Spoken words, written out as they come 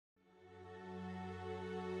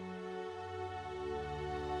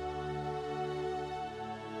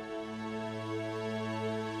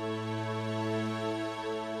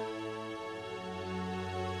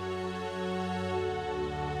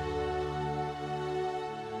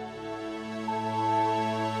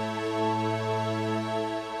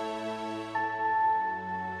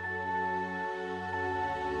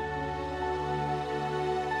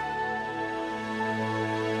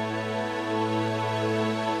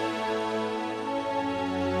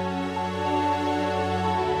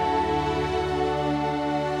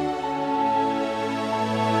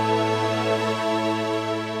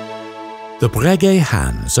The Breguet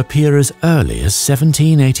hands appear as early as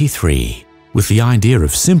 1783, with the idea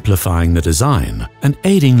of simplifying the design and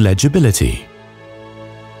aiding legibility.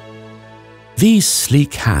 These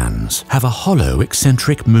sleek hands have a hollow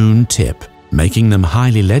eccentric moon tip, making them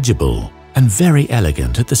highly legible and very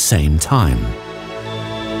elegant at the same time.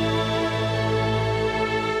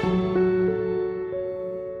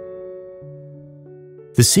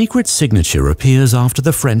 The secret signature appears after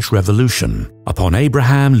the French Revolution, upon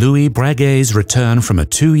Abraham-Louis Breguet's return from a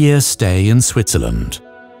 2-year stay in Switzerland.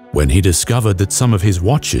 When he discovered that some of his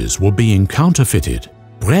watches were being counterfeited,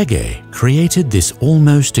 Breguet created this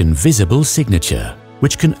almost invisible signature,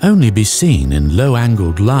 which can only be seen in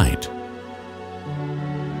low-angled light.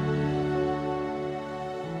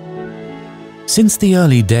 Since the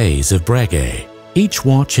early days of Breguet, each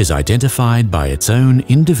watch is identified by its own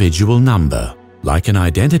individual number. Like an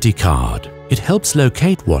identity card, it helps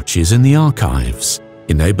locate watches in the archives,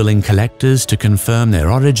 enabling collectors to confirm their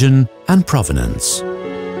origin and provenance.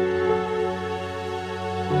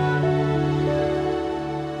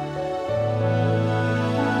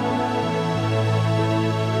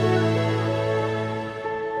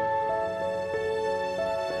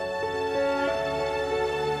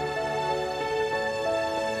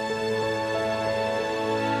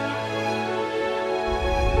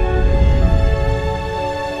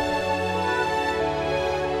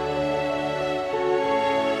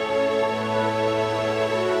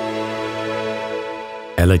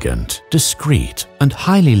 Elegant, discreet, and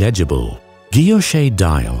highly legible, guilloché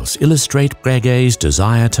dials illustrate Breguet's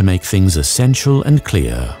desire to make things essential and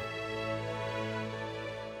clear.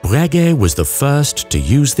 Breguet was the first to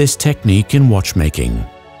use this technique in watchmaking.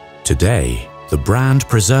 Today, the brand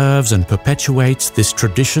preserves and perpetuates this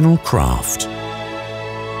traditional craft.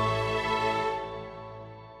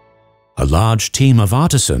 A large team of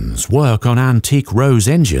artisans work on antique Rose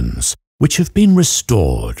engines, which have been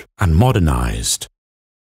restored and modernized.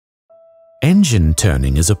 Engine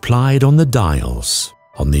turning is applied on the dials,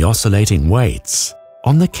 on the oscillating weights,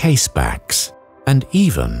 on the case backs, and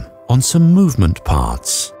even on some movement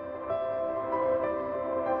parts.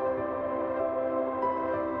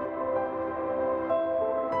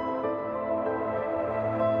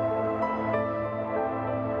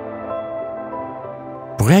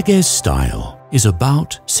 Breguet's style is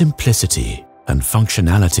about simplicity and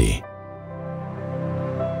functionality.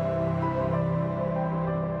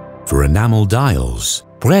 For enamel dials,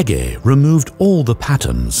 Breguet removed all the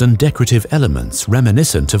patterns and decorative elements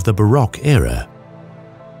reminiscent of the Baroque era.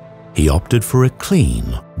 He opted for a clean,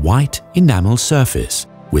 white enamel surface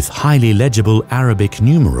with highly legible Arabic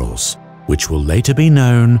numerals, which will later be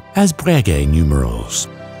known as Breguet numerals.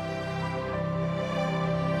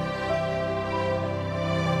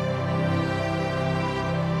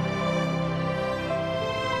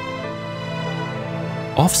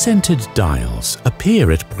 Off-centered dials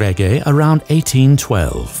appear at Breguet around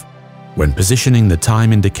 1812. When positioning the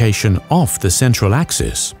time indication off the central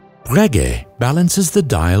axis, Breguet balances the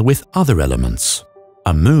dial with other elements: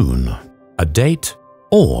 a moon, a date,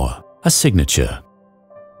 or a signature.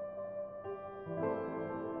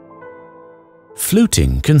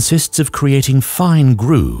 Fluting consists of creating fine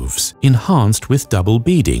grooves enhanced with double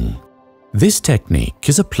beading. This technique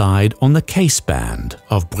is applied on the case band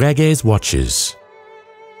of Breguet's watches.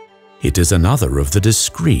 It is another of the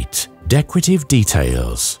discreet, decorative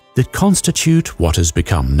details that constitute what has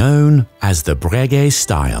become known as the Breguet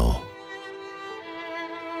style.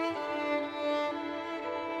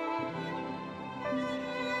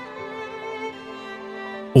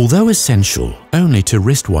 Although essential only to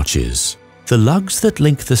wristwatches, the lugs that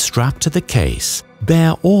link the strap to the case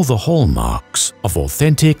bear all the hallmarks of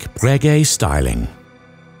authentic Breguet styling.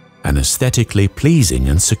 An aesthetically pleasing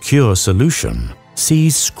and secure solution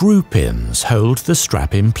sees screw pins hold the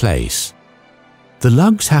strap in place. The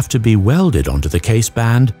lugs have to be welded onto the case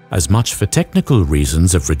band as much for technical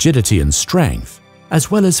reasons of rigidity and strength,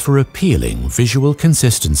 as well as for appealing visual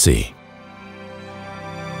consistency.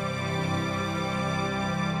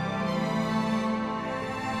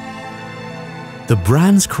 The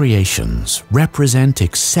brand's creations represent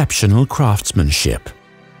exceptional craftsmanship.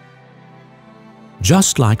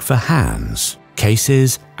 Just like for hands,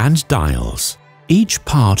 cases, and dials, each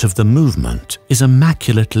part of the movement is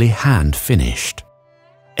immaculately hand-finished.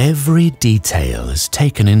 Every detail is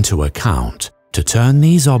taken into account to turn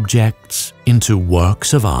these objects into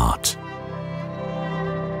works of art.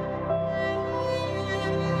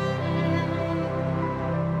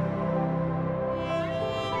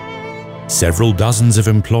 Several dozens of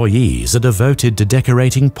employees are devoted to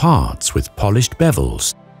decorating parts with polished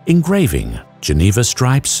bevels, engraving, Geneva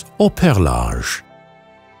stripes, or perlage.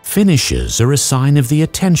 Finishes are a sign of the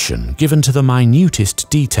attention given to the minutest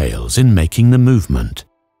details in making the movement,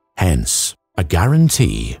 hence a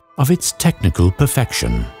guarantee of its technical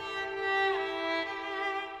perfection.